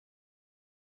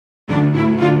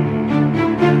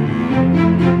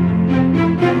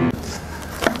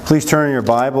Please turn your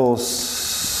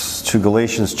Bibles to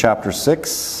Galatians chapter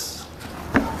 6.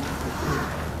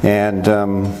 And,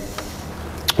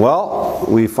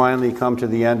 we finally come to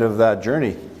the end of that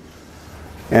journey.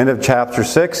 End of chapter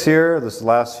 6 here. This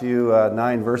last few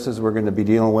 9 verses we're going to be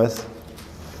dealing with.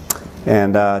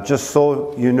 And just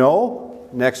so you know,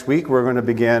 next week we're going to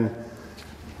begin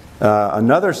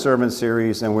another sermon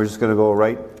series, and we're just going to go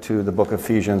right to the book of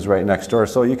Ephesians right next door.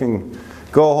 So you can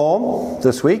go home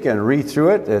this week and read through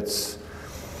it. It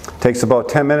takes about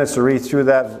 10 minutes to read through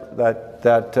that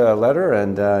letter,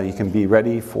 and you can be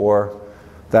ready for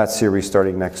that series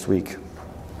starting next week.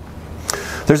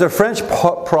 There's a French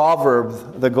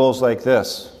proverb that goes like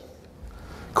this.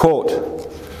 Quote,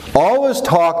 "Always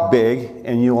talk big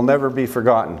and you will never be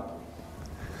forgotten."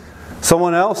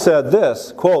 Someone else said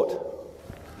this, quote,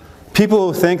 "People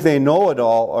who think they know it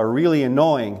all are really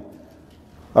annoying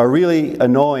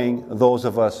those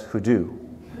of us who do."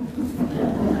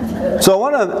 So I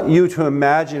want you to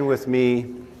imagine with me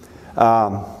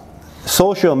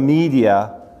social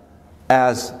media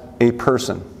as a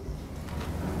person.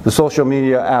 The social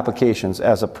media applications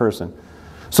as a person.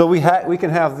 So we can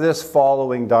have this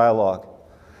following dialogue.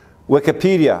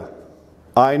 Wikipedia,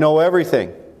 I know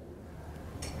everything.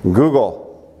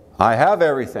 Google, I have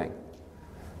everything.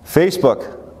 Facebook,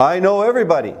 I know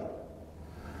everybody.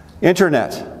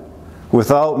 Internet,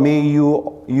 without me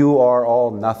you are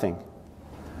all nothing.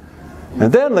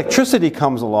 And then electricity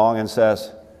comes along and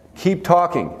says, keep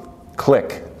talking,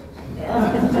 click.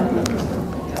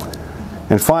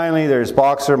 And finally there's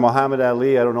boxer Muhammad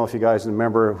Ali. I don't know if you guys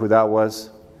remember who that was.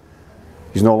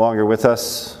 He's no longer with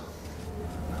us.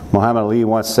 Muhammad Ali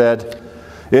once said,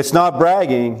 "It's not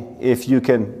bragging if you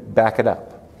can back it up."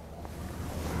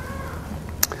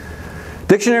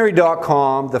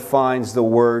 Dictionary.com defines the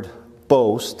word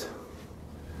boast,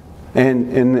 and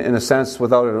in a sense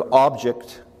without an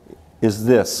object, is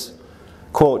this.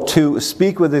 Quote, "To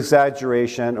speak with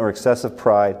exaggeration or excessive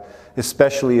pride,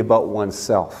 especially about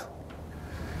oneself."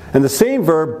 And the same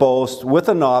verb boast with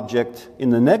an object in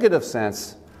the negative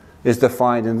sense is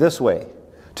defined in this way.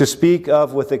 To speak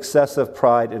of with excessive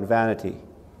pride and vanity.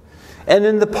 And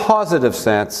in the positive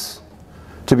sense,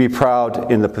 to be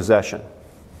proud in the possession.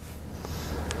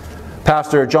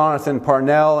 Pastor Jonathan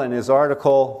Parnell, in his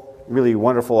article, really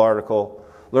wonderful article,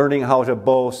 Learning How to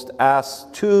Boast, asks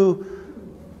two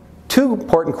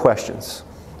important questions.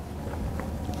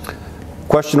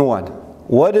 Question 1,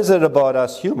 what is it about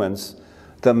us humans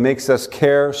that makes us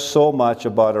care so much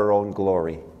about our own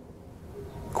glory?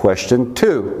 Question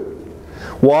 2,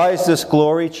 why is this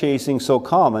glory chasing so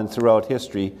common throughout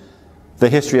history, the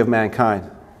history of mankind?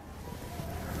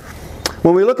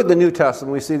 When we look at the New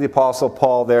Testament, we see the Apostle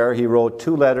Paul there. He wrote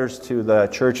 2 letters to the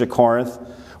church at Corinth.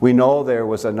 We know there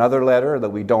was another letter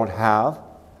that we don't have.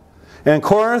 And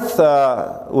Corinth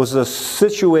that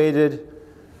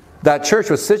church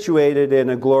was situated in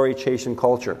a glory-chasing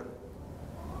culture.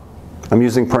 I'm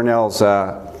using Parnell's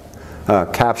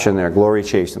caption there,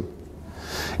 glory-chasing.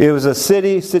 It was a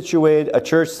church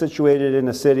situated in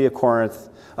the city of Corinth,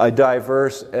 a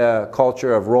diverse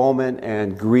culture of Roman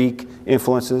and Greek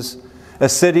influences. A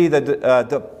city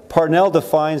that Parnell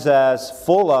defines as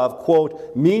full of,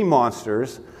 quote, mean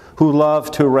monsters who love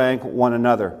to rank one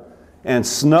another and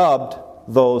snubbed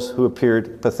those who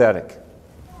appeared pathetic.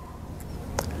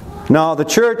 Now, the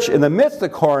church in the midst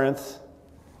of Corinth,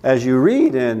 as you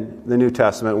read in the New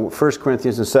Testament, 1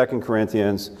 Corinthians and 2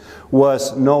 Corinthians,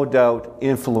 was no doubt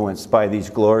influenced by these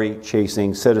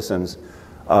glory-chasing citizens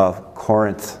of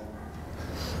Corinth.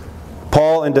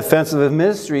 Paul, in defense of his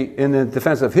ministry in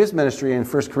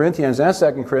 1 Corinthians and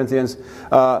 2 Corinthians,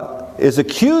 is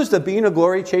accused of being a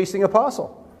glory-chasing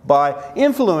apostle by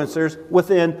influencers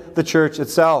within the church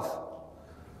itself.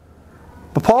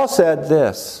 But Paul said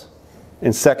this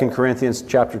in 2 Corinthians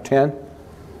chapter 10.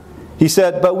 He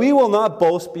said, "But we will not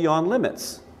boast beyond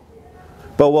limits,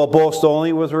 but will boast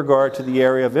only with regard to the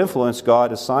area of influence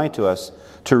God assigned to us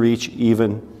to reach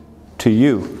even to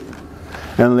you."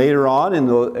 And later on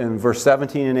in verse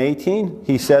 17 and 18,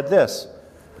 he said this,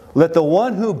 "Let the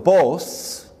one who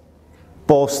boasts,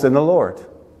 boast in the Lord.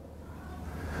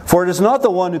 For it is not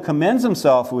the one who commends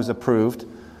himself who is approved,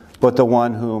 but the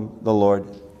one whom the Lord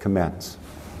commends."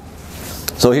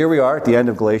 So here we are at the end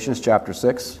of Galatians chapter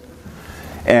 6.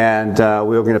 And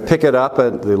we're going to pick it up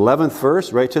at the 11th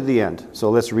verse right to the end. So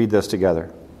let's read this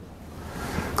together.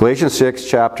 Galatians 6,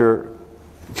 chapter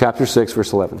 6,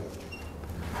 verse 11.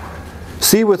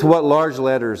 "See with what large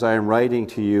letters I am writing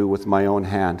to you with my own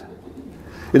hand.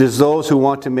 It is those who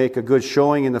want to make a good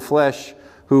showing in the flesh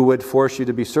who would force you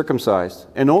to be circumcised,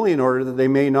 and only in order that they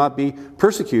may not be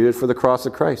persecuted for the cross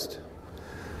of Christ.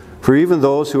 For even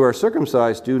those who are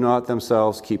circumcised do not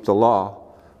themselves keep the law,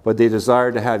 but they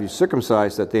desire to have you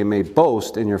circumcised that they may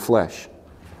boast in your flesh.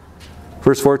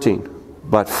 Verse 14,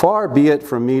 but far be it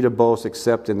from me to boast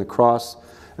except in the cross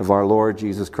of our Lord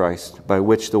Jesus Christ, by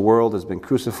which the world has been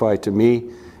crucified to me,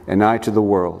 and I to the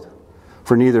world.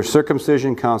 For neither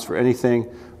circumcision counts for anything,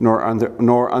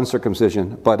 nor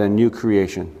uncircumcision, but a new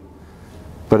creation.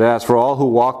 But as for all who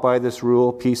walk by this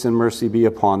rule, peace and mercy be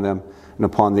upon them, and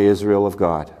upon the Israel of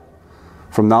God.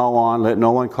 From now on, let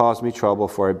no one cause me trouble,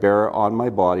 for I bear on my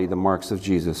body the marks of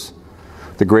Jesus.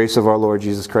 The grace of our Lord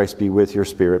Jesus Christ be with your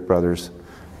spirit, brothers.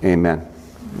 Amen.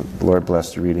 The Lord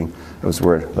bless the reading of His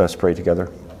word. Let us pray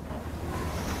together.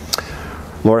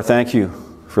 Lord, thank you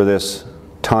for this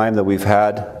time that we've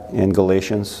had in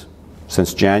Galatians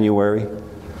since January,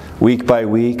 week by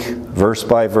week, verse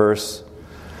by verse,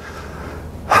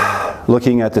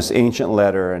 looking at this ancient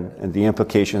letter and the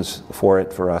implications for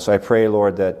it for us. I pray,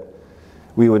 Lord, that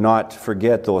we would not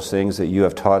forget those things that you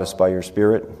have taught us by your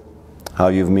Spirit, how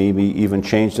you've maybe even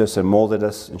changed us and molded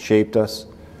us and shaped us.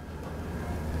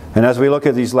 And as we look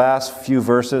at these last few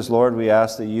verses, Lord, we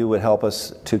ask that you would help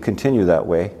us to continue that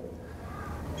way,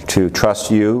 to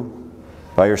trust you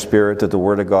by your Spirit that the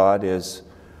Word of God is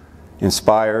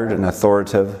inspired and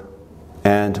authoritative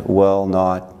and will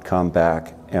not come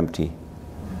back empty.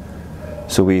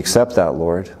 So we accept that,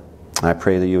 Lord. I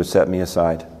pray that you would set me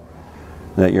aside,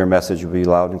 and that your message would be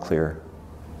loud and clear.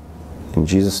 In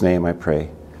Jesus' name I pray.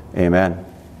 Amen.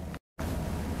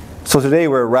 So today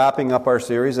we're wrapping up our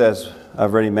series, as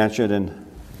I've already mentioned,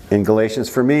 in Galatians.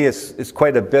 For me, it's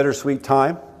quite a bittersweet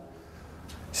time.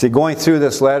 See, going through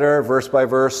this letter, verse by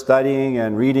verse, studying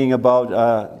and reading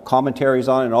about commentaries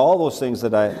on it, and all those things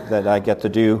that I get to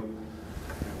do,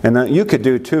 and that you could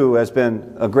do too, has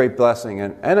been a great blessing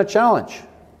and a challenge.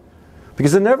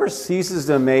 Because it never ceases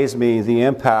to amaze me the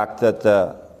impact that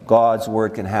God's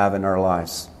Word can have in our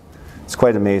lives. It's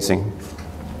quite amazing.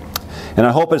 And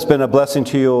I hope it's been a blessing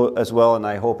to you as well, and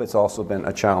I hope it's also been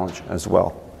a challenge as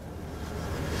well.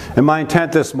 And my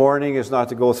intent this morning is not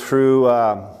to go through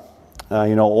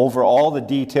over all the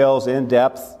details in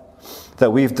depth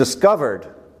that we've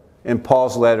discovered in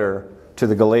Paul's letter to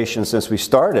the Galatians since we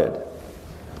started.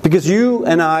 Because you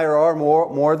and I are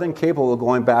more than capable of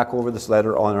going back over this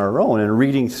letter on our own and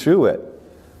reading through it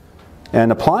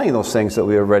and applying those things that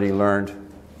we already learned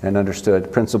and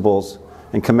understood, principles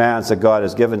and commands that God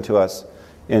has given to us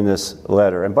in this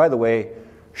letter. And by the way,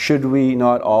 should we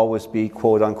not always be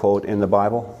quote unquote in the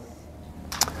Bible?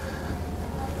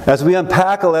 As we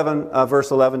unpack verse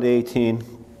 11 to 18,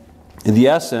 in the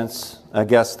essence, I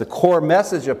guess the core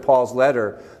message of Paul's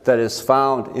letter that is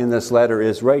found in this letter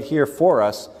is right here for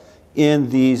us in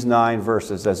these 9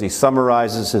 verses as he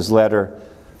summarizes his letter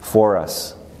for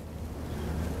us.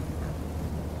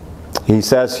 He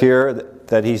says here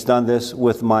that he's done this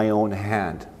with my own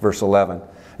hand, verse 11.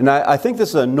 And I think this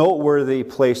is a noteworthy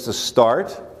place to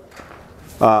start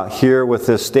here with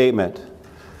this statement.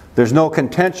 There's no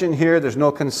contention here, there's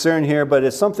no concern here, but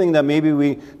it's something that maybe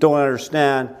we don't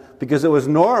understand because it was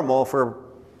normal for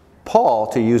Paul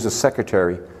to use a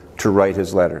secretary to write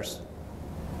his letters.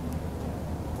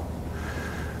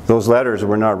 Those letters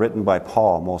were not written by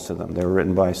Paul, most of them. They were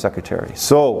written by a secretary.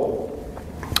 So,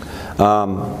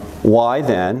 why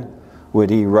then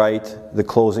would he write the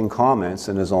closing comments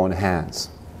in his own hands?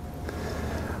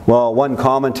 Well, one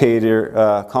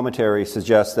commentary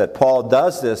suggests that Paul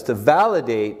does this to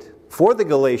validate for the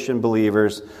Galatian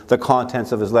believers the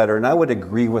contents of his letter, and I would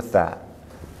agree with that.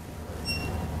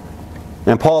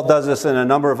 And Paul does this in a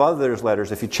number of other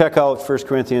letters. If you check out 1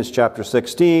 Corinthians chapter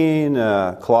 16,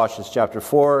 Colossians chapter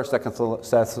 4,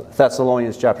 2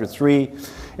 Thessalonians chapter 3,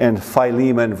 and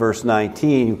Philemon verse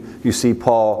 19, you see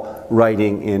Paul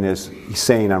writing he's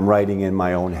saying, I'm writing in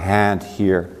my own hand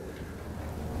here.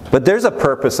 But there's a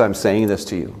purpose I'm saying this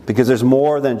to you, because there's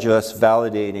more than just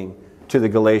validating to the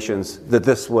Galatians that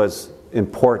this was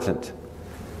important.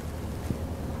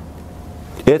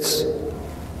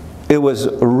 It was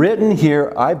written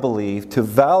here, I believe, to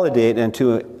validate and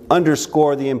to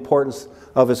underscore the importance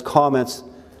of his comments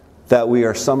that we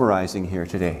are summarizing here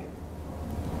today.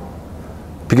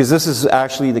 Because this is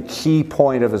actually the key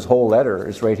point of his whole letter,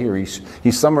 is right here.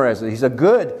 He summarizes it. He's a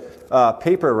good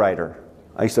paper writer.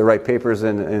 I used to write papers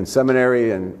in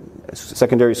seminary and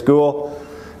secondary school.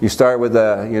 You start with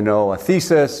a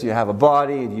thesis, you have a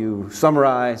body, and you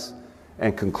summarize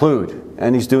and conclude.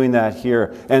 And he's doing that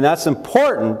here. And that's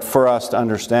important for us to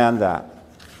understand that.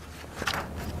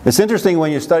 It's interesting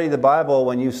when you study the Bible,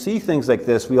 when you see things like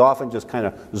this, we often just kind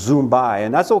of zoom by,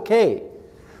 and that's okay.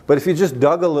 But if you just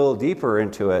dug a little deeper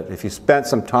into it, if you spent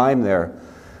some time there,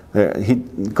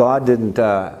 God didn't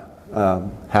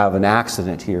have an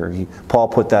accident here. Paul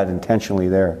put that intentionally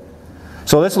there.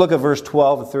 So let's look at verse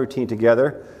 12 and 13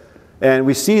 together. And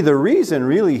we see the reason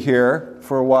really here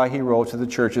for why he wrote to the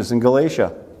churches in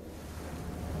Galatia.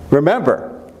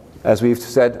 Remember, as we've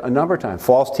said a number of times,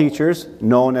 false teachers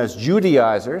known as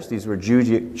Judaizers, these were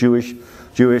Jewish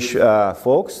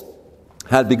folks,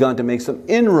 had begun to make some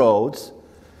inroads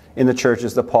in the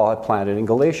churches that Paul had planted in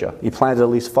Galatia. He planted at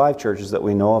least 5 churches that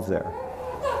we know of there.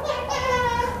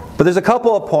 But there's a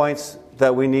couple of points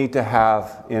that we need to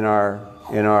have in our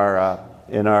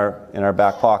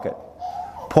back pocket.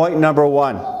 Point number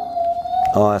 1.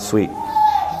 Oh, that's sweet.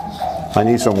 I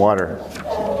need some water.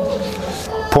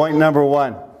 Point number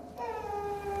 1.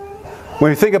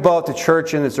 When you think about the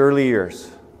church in its early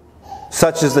years,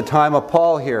 such as the time of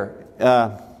Paul here,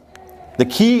 the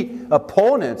key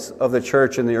opponents of the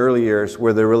church in the early years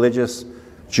were the religious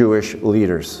Jewish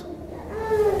leaders.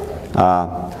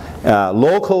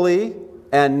 Locally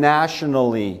and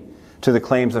nationally to the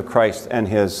claims of Christ and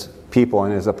his people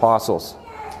and his apostles.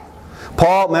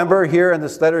 Paul, remember here in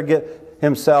this letter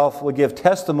himself, would give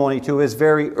testimony to his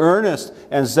very earnest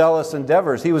and zealous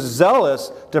endeavors. He was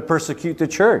zealous to persecute the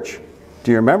church.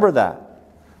 Do you remember that?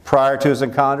 Prior to his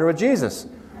encounter with Jesus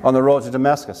on the road to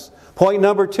Damascus. Point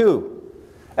number 2.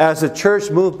 As the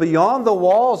church moved beyond the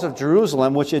walls of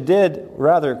Jerusalem, which it did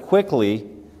rather quickly,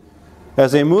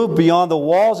 as they moved beyond the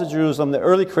walls of Jerusalem, the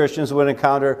early Christians would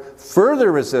encounter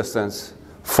further resistance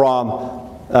from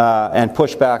and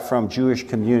pushback from Jewish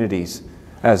communities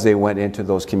as they went into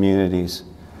those communities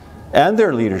and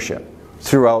their leadership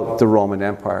throughout the Roman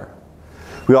Empire.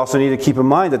 We also need to keep in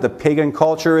mind that the pagan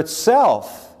culture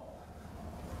itself,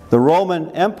 the Roman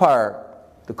Empire,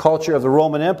 the culture of the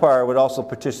Roman Empire would also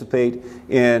participate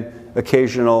in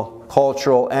occasional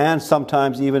cultural and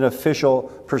sometimes even official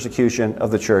persecution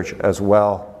of the church as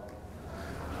well.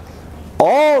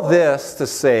 All this to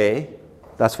say,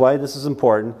 that's why this is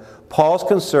important, Paul's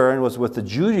concern was with the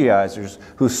Judaizers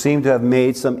who seemed to have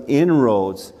made some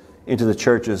inroads into the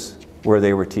churches where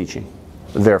they were teaching,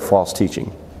 their false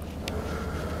teaching.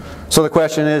 So the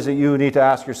question is that you need to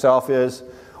ask yourself is,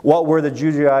 what were the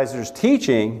Judaizers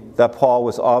teaching that Paul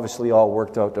was obviously all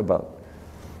worked out about?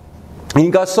 And he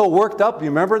got so worked up, you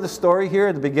remember the story here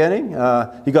at the beginning?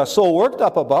 He got so worked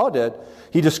up about it,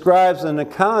 he describes an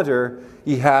encounter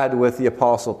he had with the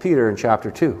Apostle Peter in chapter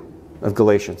 2 of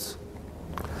Galatians.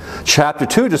 Chapter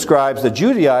 2 describes the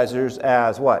Judaizers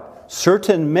as what?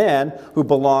 Certain men who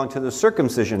belong to the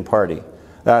circumcision party.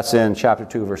 That's in chapter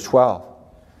 2, verse 12.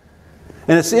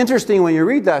 And it's interesting when you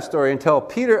read that story, until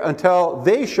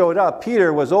they showed up,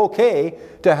 Peter was okay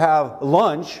to have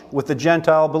lunch with the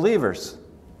Gentile believers.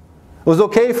 It was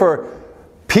okay for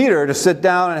Peter to sit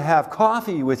down and have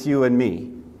coffee with you and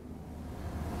me.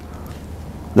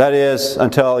 That is,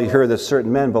 until he heard that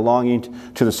certain men belonging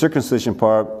to the circumcision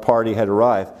party had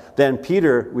arrived. Then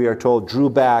Peter, we are told, drew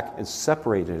back and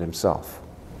separated himself.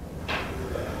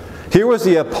 Here was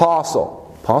the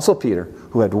Apostle Peter,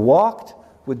 who had walked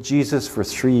with Jesus for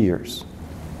 3 years,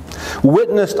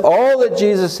 witnessed all that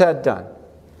Jesus had done.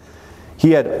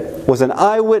 He was an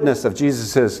eyewitness of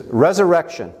Jesus'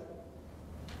 resurrection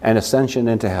and ascension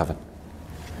into heaven.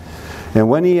 And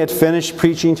when he had finished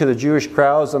preaching to the Jewish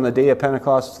crowds on the day of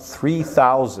Pentecost,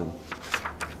 3,000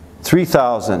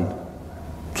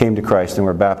 came to Christ and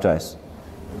were baptized.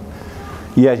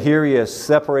 Yet here he is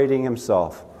separating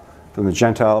himself from the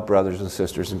Gentile brothers and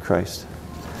sisters in Christ.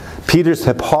 Peter's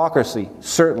hypocrisy,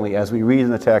 certainly, as we read in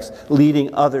the text,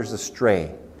 leading others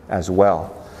astray as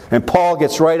well. And Paul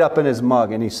gets right up in his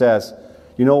mug and he says,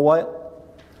 you know what?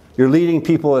 You're leading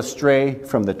people astray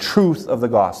from the truth of the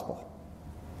gospel.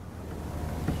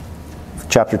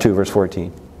 Chapter 2, verse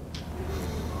 14.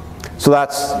 So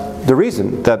that's the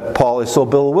reason that Paul is so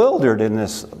bewildered in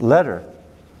this letter.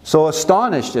 So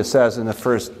astonished, it says in the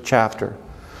first chapter.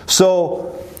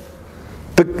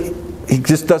 But he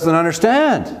just doesn't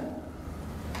understand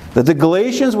that the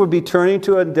Galatians would be turning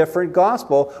to a different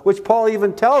gospel, which Paul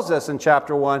even tells us in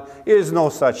chapter 1 is no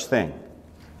such thing.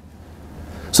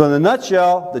 So in a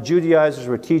nutshell, the Judaizers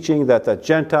were teaching that the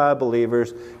Gentile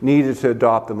believers needed to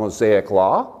adopt the Mosaic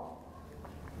law,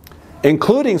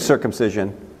 including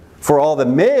circumcision, for all the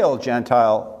male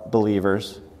Gentile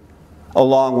believers,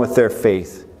 along with their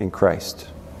faith in Christ.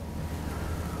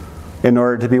 In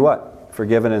order to be what?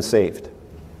 Forgiven and saved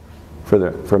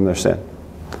from their sin.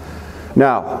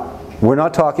 Now, we're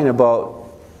not talking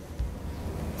about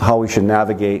how we should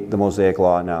navigate the Mosaic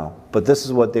law now. But this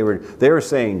is what they were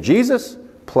saying. Jesus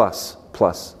plus,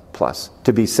 plus, plus.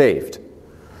 To be saved.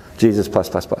 Jesus plus,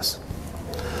 plus, plus.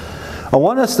 I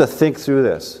want us to think through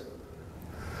this.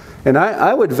 And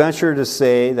I would venture to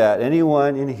say that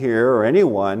anyone in here or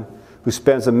anyone who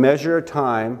spends a measure of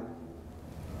time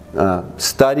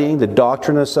studying the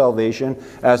doctrine of salvation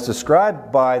as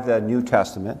described by the New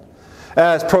Testament,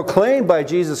 as proclaimed by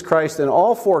Jesus Christ in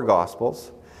all four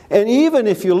Gospels, and even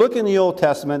if you look in the Old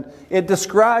Testament, it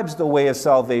describes the way of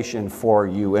salvation for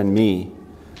you and me,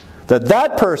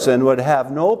 that person would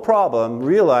have no problem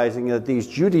realizing that these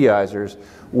Judaizers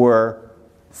were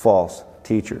false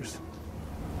teachers.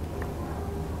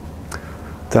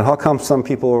 Then how come some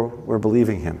people were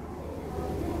believing him?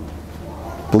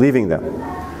 Believing them.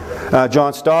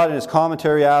 John Stott in his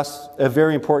commentary asks a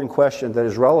very important question that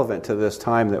is relevant to this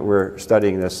time that we're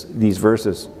studying these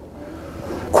verses.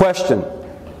 Question,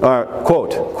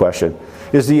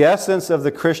 is the essence of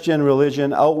the Christian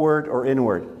religion outward or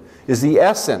inward? Is the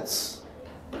essence,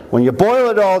 when you boil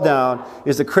it all down,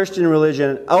 is the Christian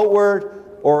religion outward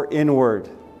or inward?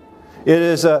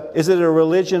 Is it a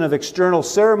religion of external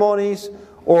ceremonies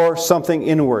or something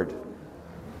inward?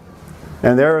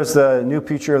 And there is the new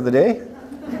preacher of the day.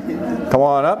 Come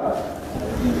on up.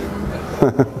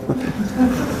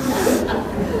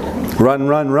 Run,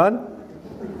 run, run.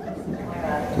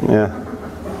 Yeah.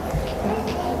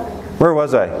 Where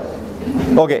was I?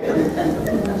 Okay.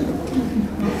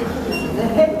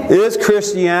 Is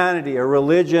Christianity a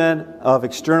religion of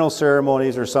external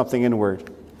ceremonies or something inward?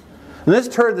 And let's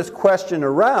turn this question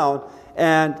around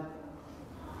and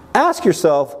ask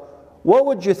yourself, what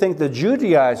would you think the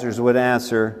Judaizers would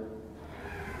answer?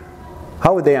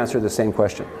 How would they answer the same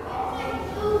question?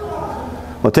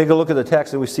 Well, take a look at the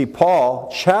text and we see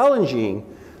Paul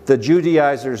challenging the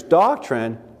Judaizers'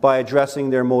 doctrine by addressing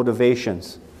their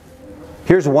motivations.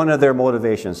 Here's one of their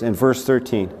motivations in verse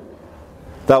 13.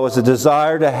 That was a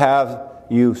desire to have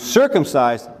you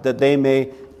circumcised that they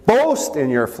may boast in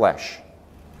your flesh.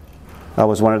 That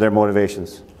was one of their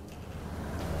motivations.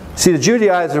 See, the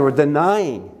Judaizers were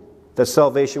denying that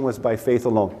salvation was by faith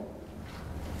alone.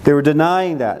 They were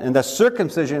denying that, and that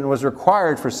circumcision was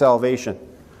required for salvation.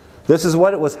 This is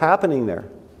what was happening there.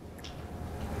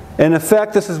 In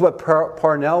effect, this is what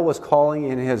Parnell was calling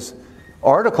in his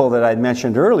article that I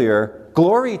mentioned earlier,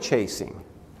 glory chasing.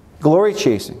 Glory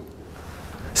chasing.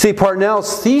 See,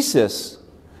 Parnell's thesis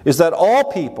is that all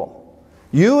people,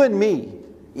 you and me,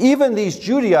 even these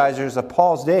Judaizers of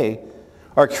Paul's day,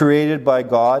 are created by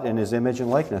God in His image and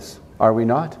likeness. Are we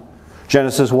not?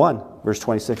 Genesis 1, verse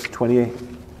 26 and 28.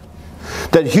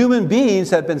 That human beings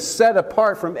have been set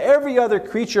apart from every other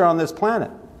creature on this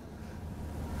planet.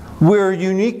 We're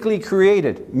uniquely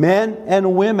created, men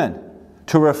and women,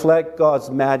 to reflect God's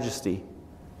majesty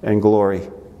and glory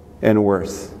and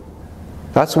worth.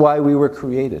 That's why we were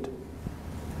created.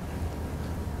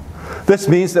 This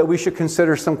means that we should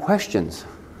consider some questions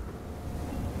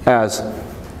as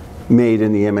made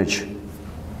in the image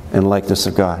and likeness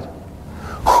of God.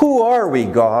 Who are we,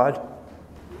 God?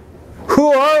 Who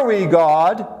are we,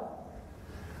 God?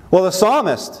 Well, the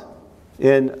psalmist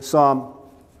in Psalm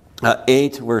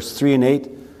 8, verse 3 and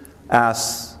 8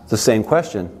 asks the same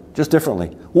question, just differently.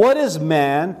 What is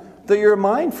man that you're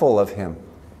mindful of him?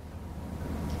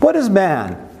 What is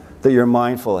man that you're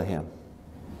mindful of him?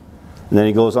 And then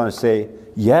he goes on to say,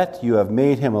 yet you have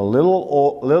made him a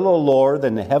little lower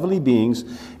than the heavenly beings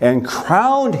and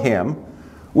crowned him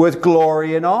with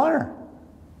glory and honor.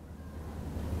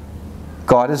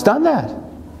 God has done that.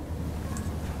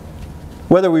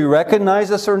 Whether we recognize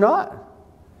this or not,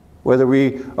 whether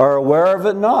we are aware of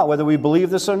it or not, whether we believe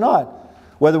this or not,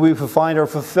 whether we find our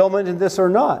fulfillment in this or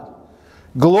not,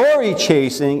 glory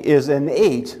chasing is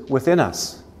innate within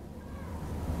us.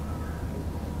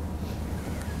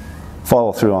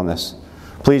 Follow through on this.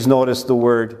 Please notice the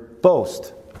word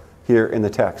boast here in the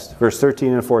text, verse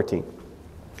 13 and 14.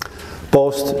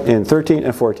 Boast in 13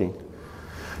 and 14.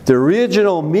 The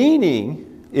original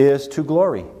meaning is to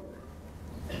glory.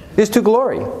 Is to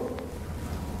glory.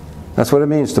 That's what it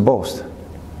means to boast.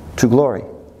 To glory.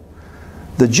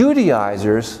 The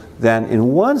Judaizers, then,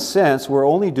 in one sense, were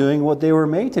only doing what they were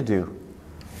made to do.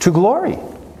 To glory.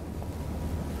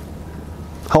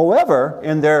 However,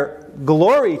 in their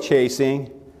glory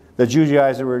chasing, the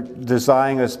Judaizers were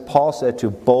desiring, as Paul said, to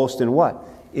boast in what?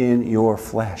 In your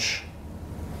flesh.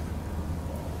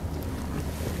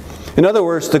 In other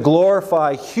words, to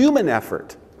glorify human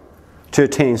effort to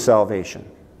attain salvation.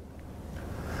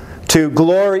 To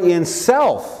glory in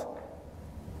self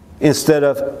instead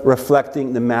of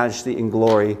reflecting the majesty and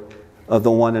glory of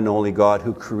the one and only God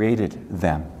who created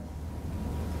them.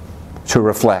 To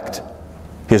reflect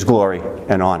His glory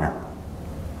and honor.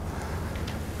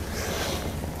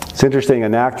 It's interesting,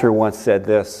 an actor once said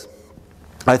this.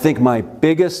 I think my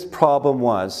biggest problem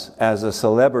was, as a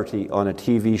celebrity on a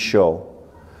TV show,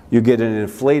 you get an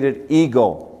inflated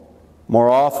ego. More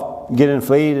often, get an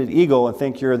inflated ego and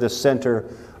think you're the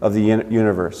center of the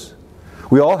universe.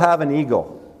 We all have an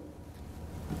ego.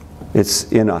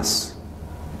 It's in us.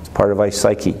 It's part of our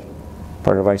psyche,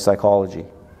 part of our psychology.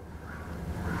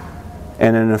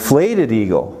 And an inflated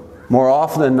ego, more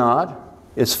often than not,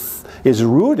 is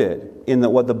rooted in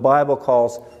what the Bible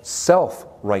calls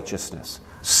self-righteousness.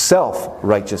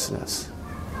 Self-righteousness.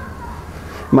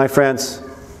 My friends,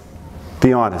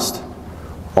 be honest.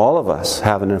 All of us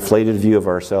have an inflated view of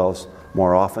ourselves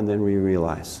more often than we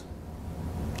realize.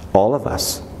 All of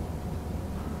us.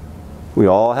 We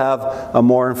all have a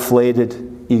more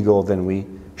inflated ego than we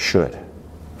should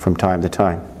from time to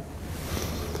time.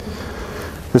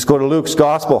 Let's go to Luke's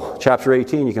Gospel, chapter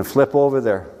 18. You can flip over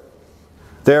there.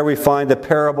 There we find the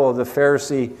parable of the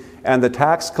Pharisee and the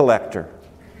tax collector.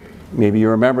 Maybe you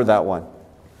remember that one.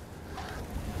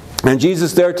 And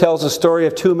Jesus there tells the story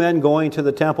of two men going to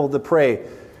the temple to pray.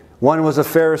 One was a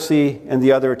Pharisee and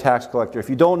the other a tax collector. If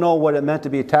you don't know what it meant to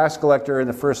be a tax collector in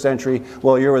the first century,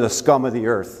 well, you were the scum of the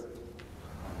earth.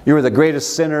 You were the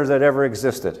greatest sinners that ever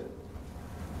existed.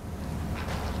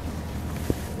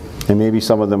 And maybe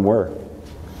some of them were.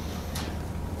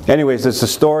 Anyways, it's the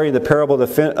story, the parable of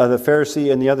the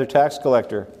Pharisee and the other tax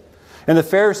collector. And the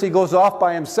Pharisee goes off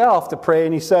by himself to pray,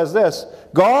 and he says this,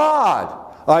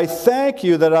 God, I thank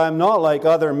you that I'm not like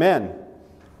other men,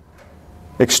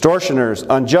 extortioners,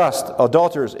 unjust,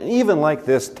 adulterers, and even like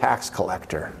this tax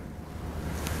collector.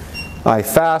 I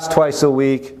fast twice a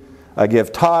week. I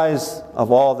give tithes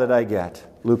of all that I get.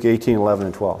 Luke 18, 11,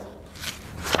 and 12.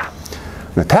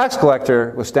 The tax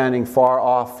collector was standing far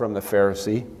off from the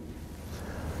Pharisee,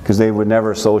 because they would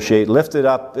never associate, lifted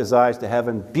up his eyes to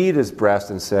heaven, beat his breast,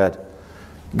 and said,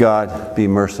 God, be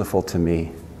merciful to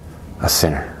me, a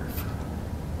sinner.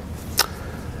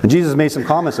 And Jesus made some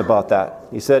comments about that.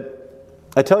 He said,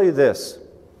 I tell you, this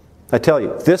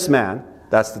man,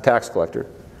 that's the tax collector,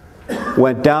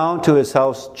 went down to his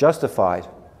house justified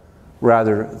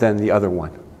rather than the other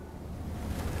one.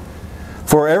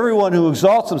 For everyone who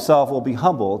exalts himself will be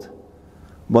humbled,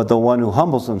 but the one who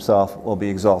humbles himself will be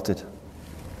exalted.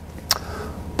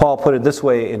 Paul put it this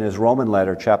way in his Roman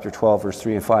letter, chapter 12, verse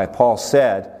 3 and 5. Paul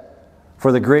said,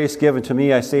 for the grace given to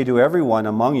me, I say to everyone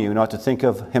among you not to think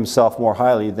of himself more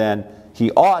highly than he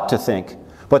ought to think,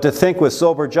 but to think with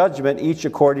sober judgment, each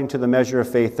according to the measure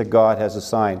of faith that God has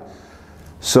assigned.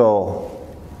 So,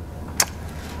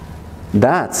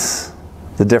 that's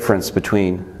the difference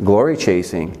between glory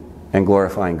chasing and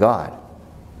glorifying God.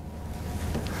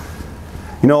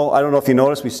 You know, I don't know if you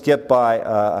noticed, we skipped by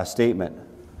a statement.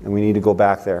 And we need to go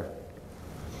back there.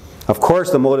 Of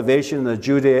course, the motivation of the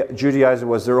Judaizer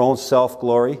was their own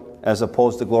self-glory as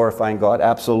opposed to glorifying God.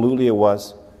 Absolutely it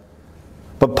was.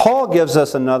 But Paul gives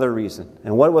us another reason.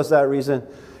 And what was that reason?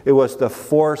 It was to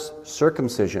force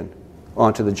circumcision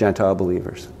onto the Gentile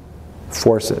believers.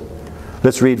 Force it.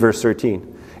 Let's read verse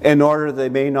 13. In order that they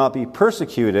may not be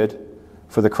persecuted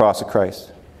for the cross of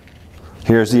Christ.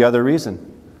 Here's the other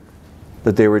reason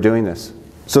that they were doing this.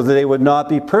 So that they would not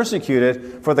be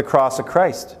persecuted for the cross of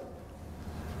Christ.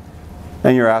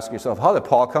 And you're asking yourself, how did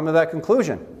Paul come to that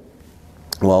conclusion?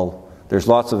 Well, there's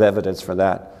lots of evidence for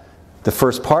that. The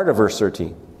first part of verse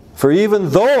 13. For even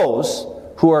those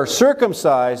who are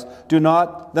circumcised do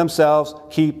not themselves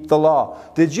keep the law.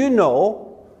 Did you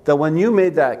know that when you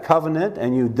made that covenant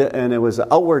and it was an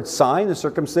outward sign of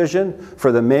circumcision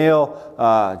for the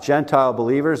male Gentile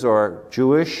believers or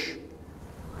Jewish,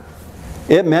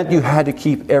 it meant you had to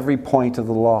keep every point of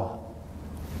the law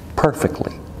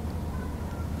perfectly.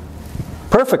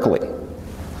 Perfectly.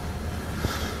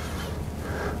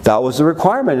 That was the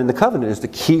requirement in the covenant, is to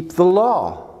keep the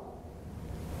law.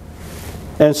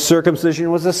 And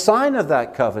circumcision was a sign of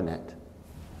that covenant.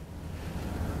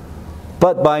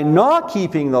 But by not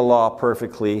keeping the law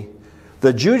perfectly,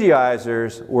 the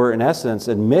Judaizers were in essence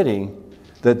admitting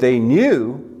that they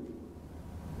knew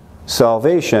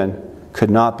salvation could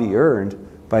not be earned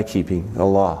by keeping the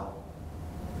law.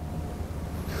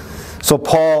 So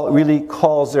Paul really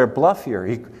calls their bluff here.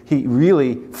 He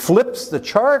really flips the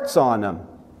charts on them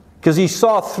because he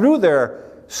saw through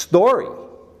their story.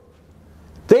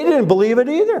 They didn't believe it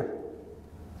either.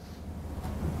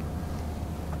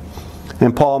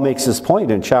 And Paul makes this point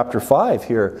in chapter 5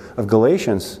 here of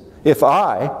Galatians. If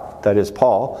I, that is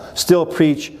Paul, still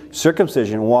preach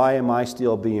circumcision, why am I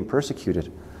still being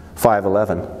persecuted?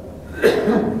 5:11.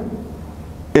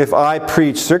 If I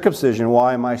preach circumcision,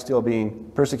 why am I still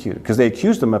being persecuted? Because they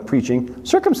accused him of preaching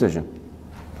circumcision.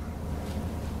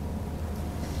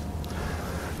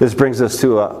 This brings us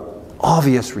to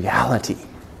obvious reality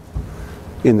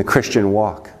in the Christian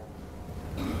walk.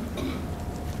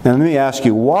 Now let me ask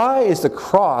you, why is the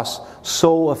cross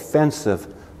so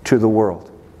offensive to the world?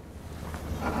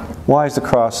 Why is the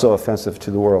cross so offensive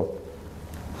to the world?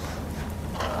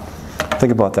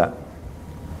 Think about that.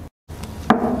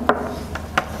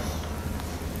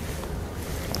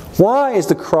 Why is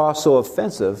the cross so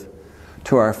offensive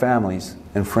to our families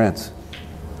and friends?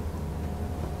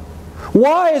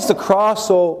 Why is the cross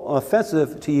so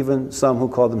offensive to even some who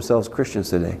call themselves Christians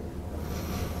today?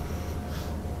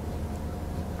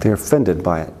 They're offended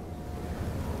by it.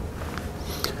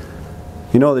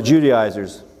 You know, the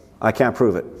Judaizers, I can't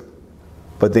prove it,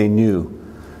 but they knew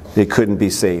they couldn't be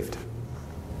saved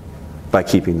by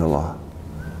keeping the law.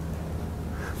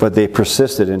 But they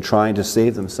persisted in trying to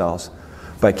save themselves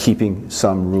by keeping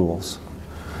some rules.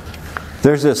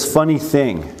 There's this funny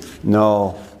thing,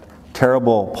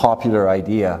 terrible popular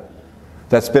idea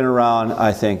that's been around,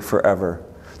 I think, forever.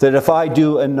 That if I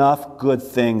do enough good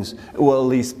things, it will at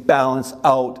least balance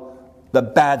out the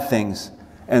bad things,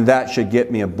 and that should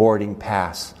get me a boarding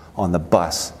pass on the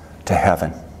bus to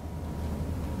heaven.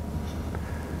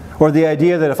 Or the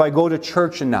idea that if I go to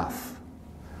church enough,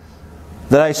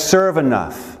 that I serve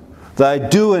enough, that I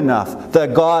do enough,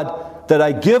 that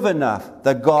I give enough,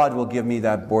 that God will give me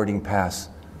that boarding pass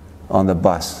on the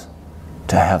bus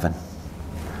to heaven.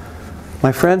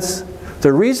 My friends,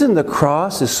 the reason the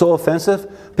cross is so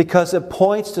offensive, because it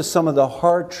points to some of the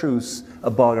hard truths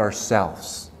about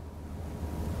ourselves.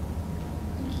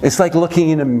 It's like looking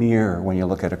in a mirror when you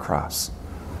look at a cross.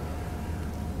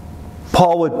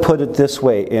 Paul would put it this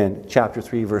way in chapter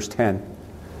 3, verse 10.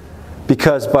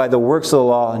 Because by the works of the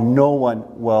law, no one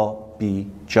will be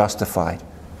justified.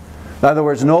 In other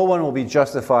words, no one will be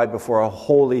justified before a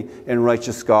holy and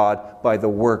righteous God by the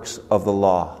works of the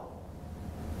law.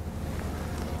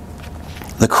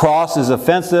 The cross is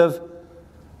offensive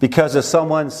because, as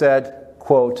someone said,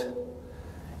 quote,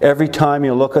 every time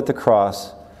you look at the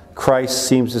cross, Christ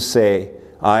seems to say,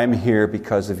 I am here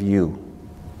because of you.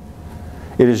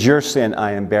 It is your sin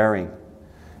I am bearing.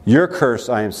 Your curse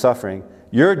I am suffering.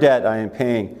 Your debt I am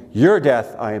paying. Your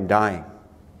death I am dying.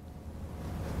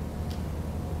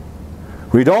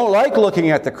 We don't like looking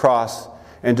at the cross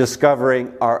and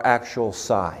discovering our actual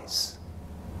size.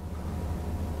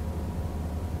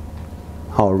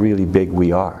 How really big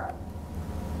we are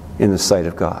in the sight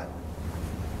of God.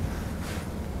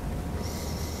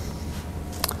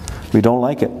 We don't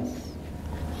like it.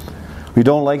 We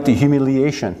don't like the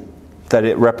humiliation that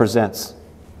it represents.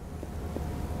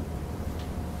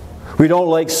 We don't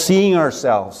like seeing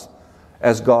ourselves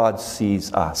as God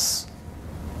sees us,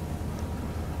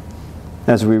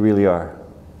 as we really are.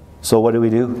 So what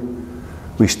do?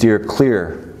 We steer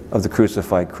clear of the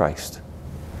crucified Christ.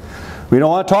 We don't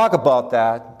want to talk about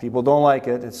that. People don't like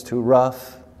it. It's too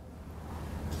rough.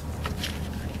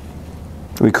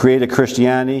 We create a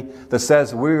Christianity that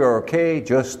says we are okay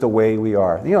just the way we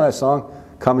are. You know that song,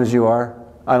 Come As You Are?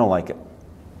 I don't like it.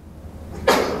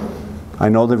 I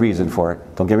know the reason for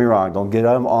it. Don't get me wrong. Don't get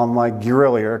on my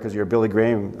grill here because you're Billy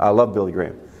Graham. I love Billy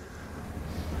Graham.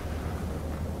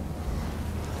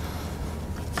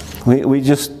 We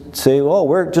just say, well,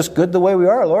 we're just good the way we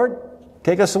are, Lord.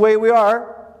 Take us the way we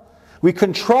are. We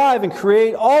contrive and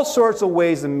create all sorts of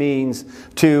ways and means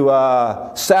to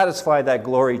satisfy that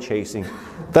glory chasing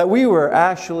that we were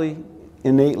actually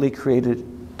innately created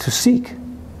to seek,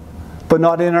 but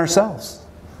not in ourselves.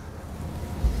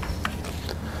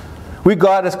 We've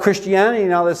got a Christianity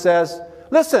now that says,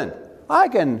 listen, I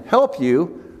can help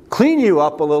you, clean you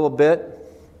up a little bit,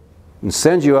 and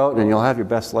send you out and you'll have your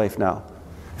best life now.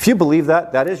 If you believe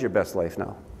that, that is your best life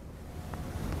now.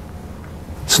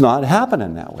 It's not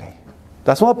happening that way.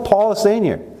 That's what Paul is saying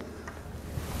here.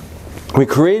 We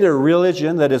create a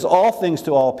religion that is all things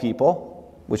to all people,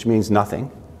 which means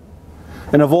nothing,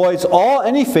 and avoids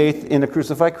any faith in the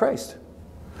crucified Christ.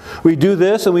 We do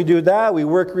this and we do that. We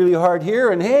work really hard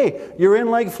here, and hey, you're in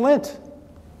like Flint.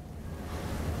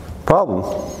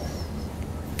 Problem.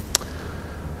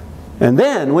 And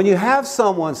then, when you have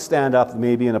someone stand up,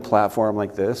 maybe in a platform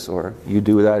like this, or you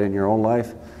do that in your own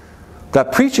life,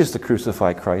 that preaches the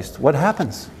crucified Christ, what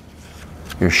happens?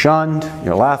 You're shunned,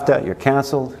 you're laughed at, you're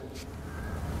canceled.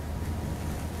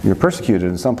 You're persecuted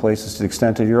in some places to the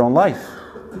extent of your own life.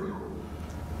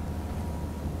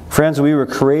 Friends, we were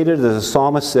created, as the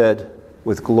psalmist said,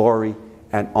 with glory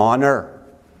and honor.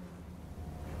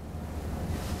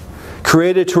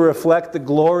 Created to reflect the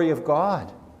glory of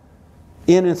God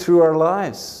in and through our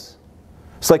lives.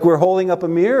 It's like we're holding up a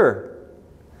mirror.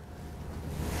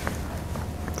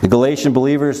 The Galatian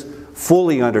believers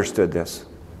fully understood this.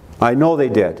 I know they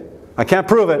did. I can't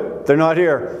prove it. They're not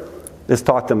here. Let's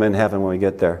talk to them in heaven when we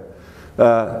get there.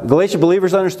 Galatian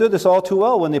believers understood this all too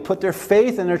well when they put their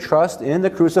faith and their trust in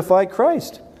the crucified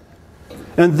Christ.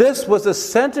 And this was a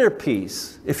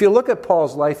centerpiece. If you look at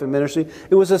Paul's life and ministry,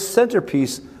 it was a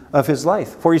centerpiece of his life.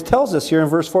 For he tells us here in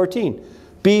verse 14,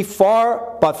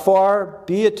 far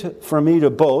be it from me to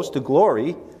boast, to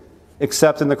glory,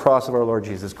 except in the cross of our Lord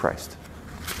Jesus Christ.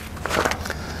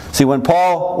 See, when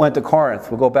Paul went to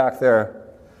Corinth, we'll go back there,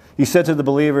 he said to the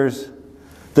believers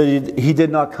that he did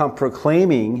not come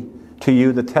proclaiming to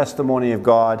you the testimony of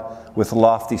God with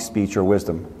lofty speech or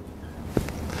wisdom.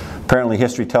 Apparently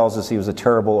history tells us he was a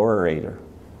terrible orator.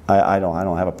 I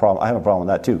don't have a problem. I have a problem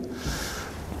with that too.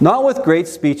 Not with great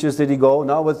speeches did he go,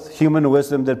 not with human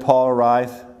wisdom did Paul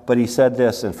arrive, but he said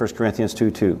this in 1 Corinthians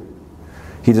 2:2.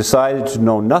 He decided to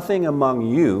know nothing among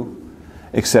you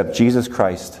except Jesus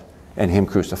Christ and Him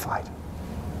crucified.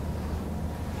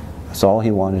 That's all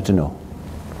he wanted to know.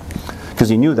 Because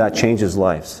he knew that changes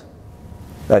lives.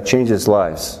 That changes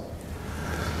lives.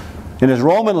 In his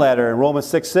Roman letter, in Romans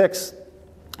 6:6,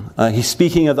 he's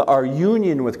speaking of our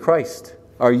union with Christ.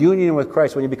 Our union with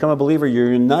Christ. When you become a believer,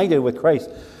 you're united with Christ.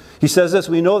 He says this,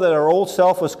 we know that our old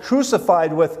self was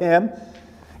crucified with Him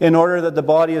in order that the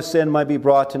body of sin might be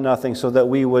brought to nothing, so that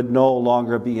we would no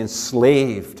longer be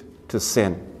enslaved to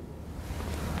sin.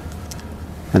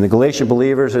 And the Galatian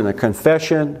believers in the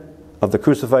confession of the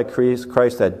crucified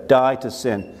Christ that died to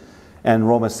sin. And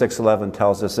Romans 6:11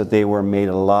 tells us that they were made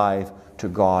alive to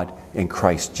God in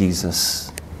Christ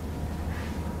Jesus.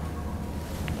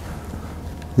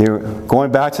 They were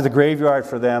going back to the graveyard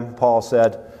for them, Paul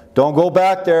said. Don't go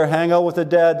back there, hang out with the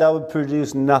dead. That would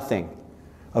produce nothing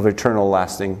of eternal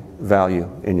lasting value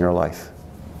in your life.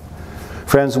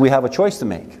 Friends, we have a choice to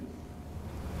make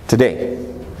today.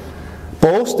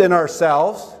 Boast in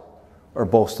ourselves or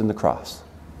boast in the cross.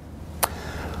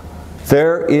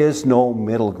 There is no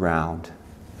middle ground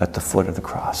at the foot of the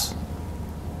cross.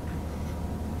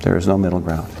 There is no middle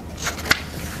ground.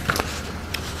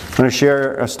 I'm going to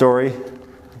share a story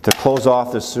to close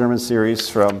off this sermon series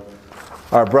from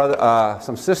our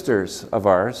some sisters of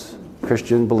ours,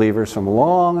 Christian believers from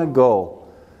long ago,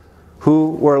 who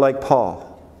were like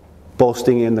Paul,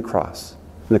 boasting in the cross,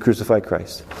 in the crucified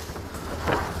Christ.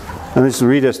 Let me just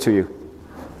read this to you.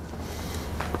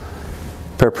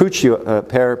 Perpetua, I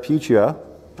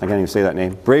can't even say that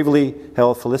name, bravely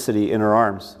held Felicity in her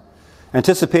arms,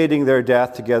 anticipating their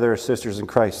death together as sisters in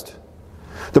Christ.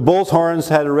 The bull's horns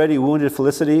had already wounded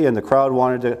Felicity, and the crowd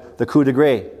wanted the coup de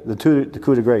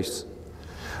grace.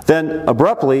 Then,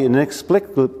 abruptly and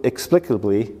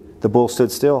inexplicably, the bull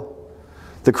stood still.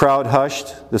 The crowd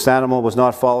hushed. This animal was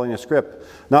not following a script.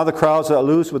 Now the crowds let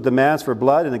loose with demands for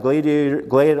blood, and the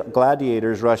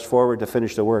gladiators rushed forward to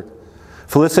finish the work.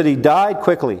 Felicity died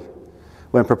quickly.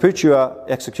 When Perpetua,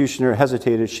 executioner,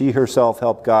 hesitated, she herself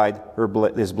helped guide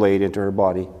his blade into her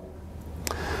body.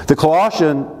 The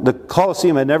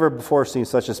Colosseum had never before seen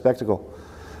such a spectacle.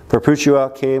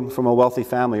 Perpetua came from a wealthy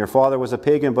family. Her father was a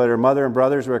pagan, but her mother and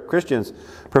brothers were Christians.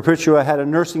 Perpetua had a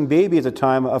nursing baby at the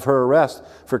time of her arrest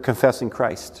for confessing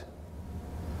Christ.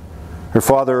 Her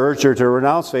father urged her to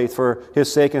renounce faith for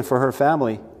his sake and for her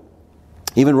family.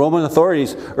 Even Roman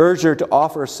authorities urged her to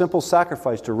offer a simple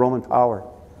sacrifice to Roman power.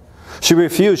 She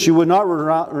refused. She would not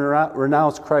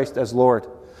renounce Christ as Lord,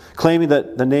 claiming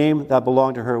that the name that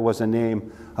belonged to her was the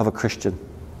name of a Christian.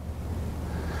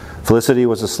 Felicity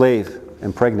was a slave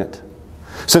and pregnant.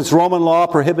 Since Roman law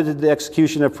prohibited the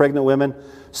execution of pregnant women,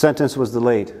 sentence was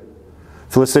delayed.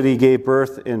 Felicity gave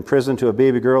birth in prison to a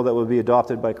baby girl that would be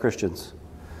adopted by Christians.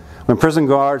 When prison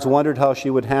guards wondered how she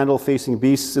would handle facing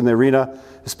beasts in the arena,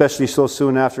 especially so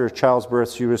soon after her child's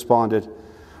birth, she responded,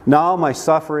 "Now my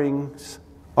sufferings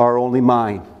are only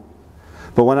mine.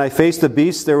 But when I face the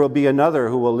beasts, there will be another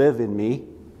who will live in me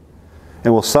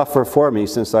and will suffer for me,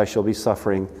 since I shall be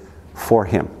suffering for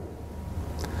him."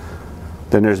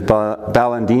 Then there's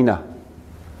Balandina.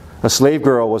 A slave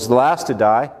girl was the last to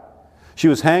die. She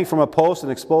was hanged from a post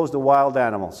and exposed to wild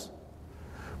animals,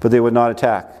 but they would not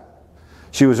attack.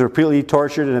 She was repeatedly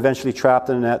tortured and eventually trapped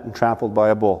in a net and trampled by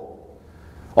a bull.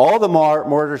 All the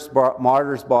martyrs'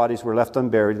 bodies were left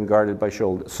unburied and guarded by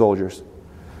soldiers.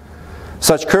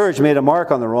 Such courage made a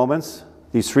mark on the Romans.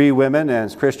 These three women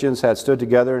and Christians had stood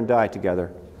together and died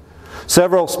together.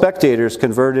 Several spectators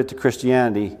converted to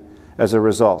Christianity as a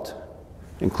result,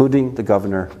 including the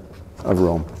governor of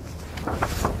Rome.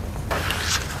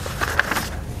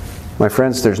 My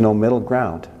friends, there's no middle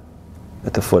ground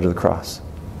at the foot of the cross.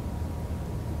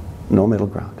 No middle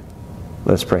ground.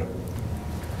 Let us pray.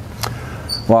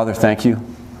 Father, thank you.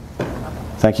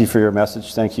 Thank you for your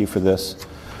message. Thank you for this.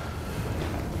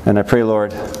 And I pray,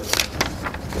 Lord,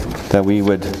 that we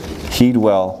would heed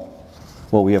well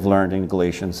what we have learned in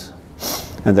Galatians,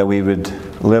 and that we would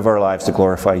live our lives to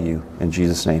glorify you. In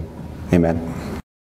Jesus' name, amen.